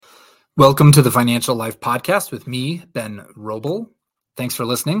Welcome to the Financial Life Podcast with me, Ben Roble. Thanks for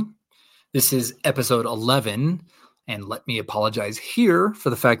listening. This is episode 11, and let me apologize here for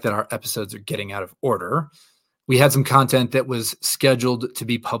the fact that our episodes are getting out of order. We had some content that was scheduled to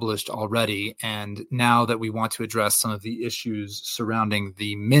be published already, and now that we want to address some of the issues surrounding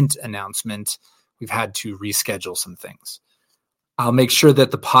the Mint announcement, we've had to reschedule some things. I'll make sure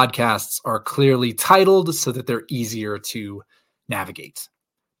that the podcasts are clearly titled so that they're easier to navigate.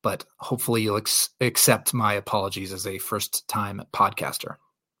 But hopefully you'll accept my apologies as a first-time podcaster.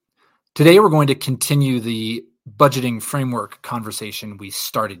 Today, we're going to continue the budgeting framework conversation we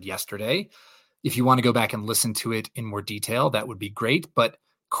started yesterday. If you want to go back and listen to it in more detail, that would be great. But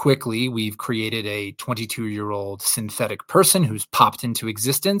quickly, we've created a 22-year-old synthetic person who's popped into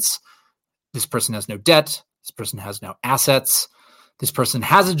existence. This person has no debt. This person has no assets. This person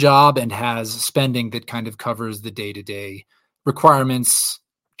has a job and has spending that kind of covers the day-to-day requirements.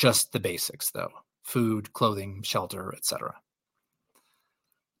 Just the basics, though: food, clothing, shelter, etc.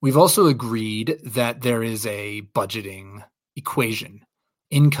 We've also agreed that there is a budgeting equation.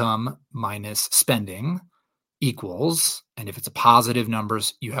 Income minus spending equals, and if it's a positive number,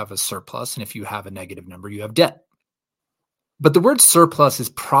 you have a surplus, and if you have a negative number, you have debt. But the word surplus is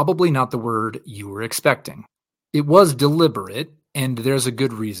probably not the word you were expecting. It was deliberate, and there's a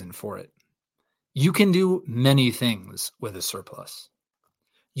good reason for it. You can do many things with a surplus.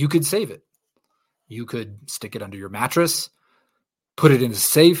 You could save it. You could stick it under your mattress, put it in a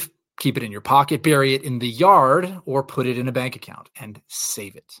safe, keep it in your pocket, bury it in the yard, or put it in a bank account and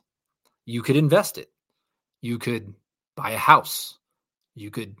save it. You could invest it. You could buy a house.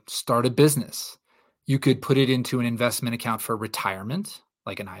 You could start a business. You could put it into an investment account for retirement,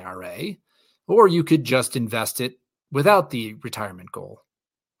 like an IRA, or you could just invest it without the retirement goal.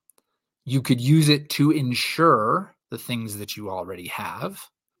 You could use it to insure the things that you already have.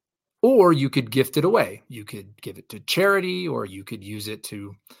 Or you could gift it away. You could give it to charity, or you could use it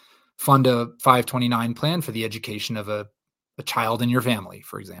to fund a 529 plan for the education of a child in your family,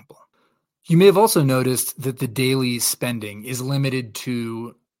 for example. You may have also noticed that the daily spending is limited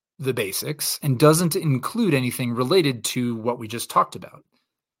to the basics and doesn't include anything related to what we just talked about.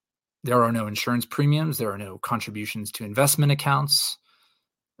 There are no insurance premiums. There are no contributions to investment accounts.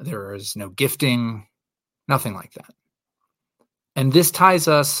 There is no gifting, nothing like that. And this ties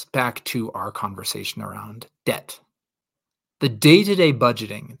us back to our conversation around debt. The day-to-day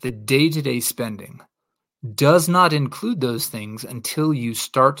budgeting, the day-to-day spending does not include those things until you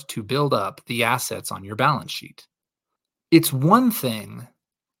start to build up the assets on your balance sheet. It's one thing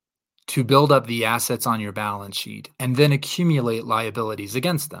to build up the assets on your balance sheet and then accumulate liabilities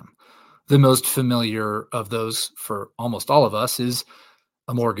against them. The most familiar of those for almost all of us is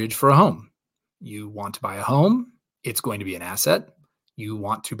a mortgage for a home. You want to buy a home. It's going to be an asset. You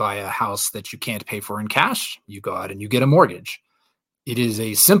want to buy a house that you can't pay for in cash. You go out and you get a mortgage. It is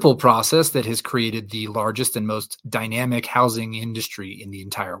a simple process that has created the largest and most dynamic housing industry in the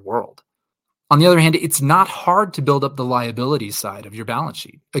entire world. On the other hand, it's not hard to build up the liability side of your balance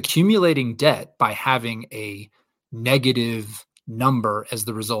sheet. Accumulating debt by having a negative number as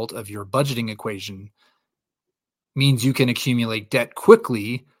the result of your budgeting equation means you can accumulate debt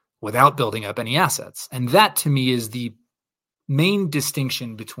quickly without building up any assets. And that, to me, is the main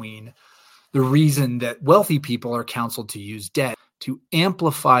distinction between the reason that wealthy people are counseled to use debt to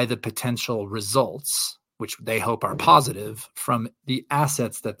amplify the potential results, which they hope are positive, from the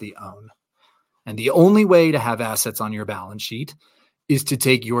assets that they own. And the only way to have assets on your balance sheet is to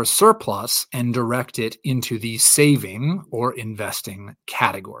take your surplus and direct it into the saving or investing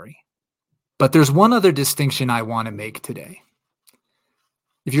category. But there's one other distinction I want to make today.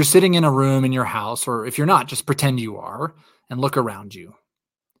 If you're sitting in a room in your house, or if you're not, just pretend you are and look around you.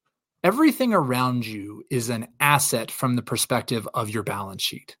 Everything around you is an asset from the perspective of your balance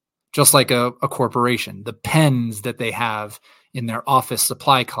sheet. Just like a corporation, the pens that they have in their office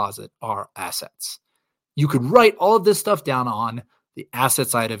supply closet are assets. You could write all of this stuff down on the asset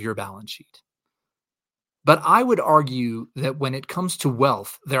side of your balance sheet. But I would argue that when it comes to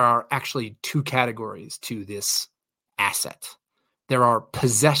wealth, there are actually two categories to this asset. There are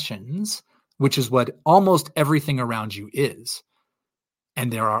possessions, which is what almost everything around you is.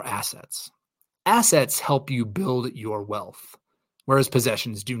 And there are assets. Assets help you build your wealth, whereas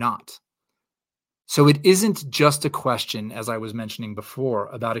possessions do not. So it isn't just a question, as I was mentioning before,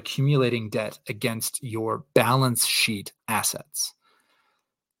 about accumulating debt against your balance sheet assets.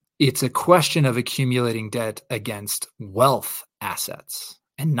 It's a question of accumulating debt against wealth assets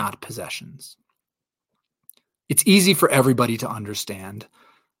and not possessions. It's easy for everybody to understand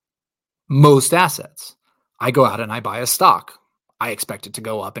most assets. I go out and I buy a stock. I expect it to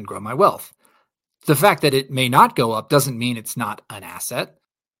go up and grow my wealth. The fact that it may not go up doesn't mean it's not an asset.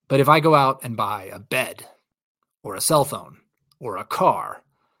 But if I go out and buy a bed or a cell phone or a car,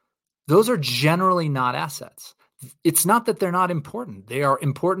 those are generally not assets. It's not that they're not important. They are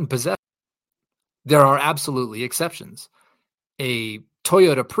important possessions. There are absolutely exceptions. A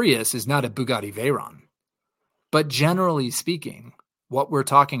Toyota Prius is not a Bugatti Veyron. But generally speaking, what we're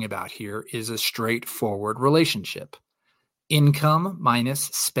talking about here is a straightforward relationship. Income minus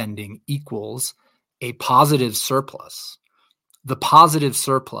spending equals a positive surplus. The positive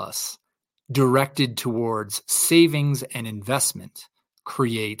surplus directed towards savings and investment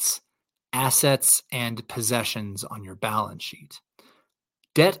creates assets and possessions on your balance sheet.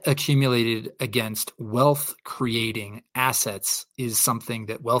 Debt accumulated against wealth creating assets is something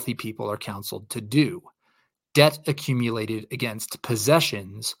that wealthy people are counseled to do. Debt accumulated against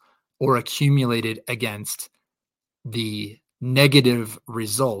possessions or accumulated against the negative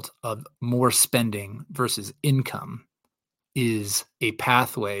result of more spending versus income is a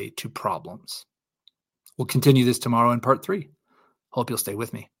pathway to problems. We'll continue this tomorrow in part 3. Hope you'll stay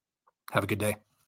with me. Have a good day.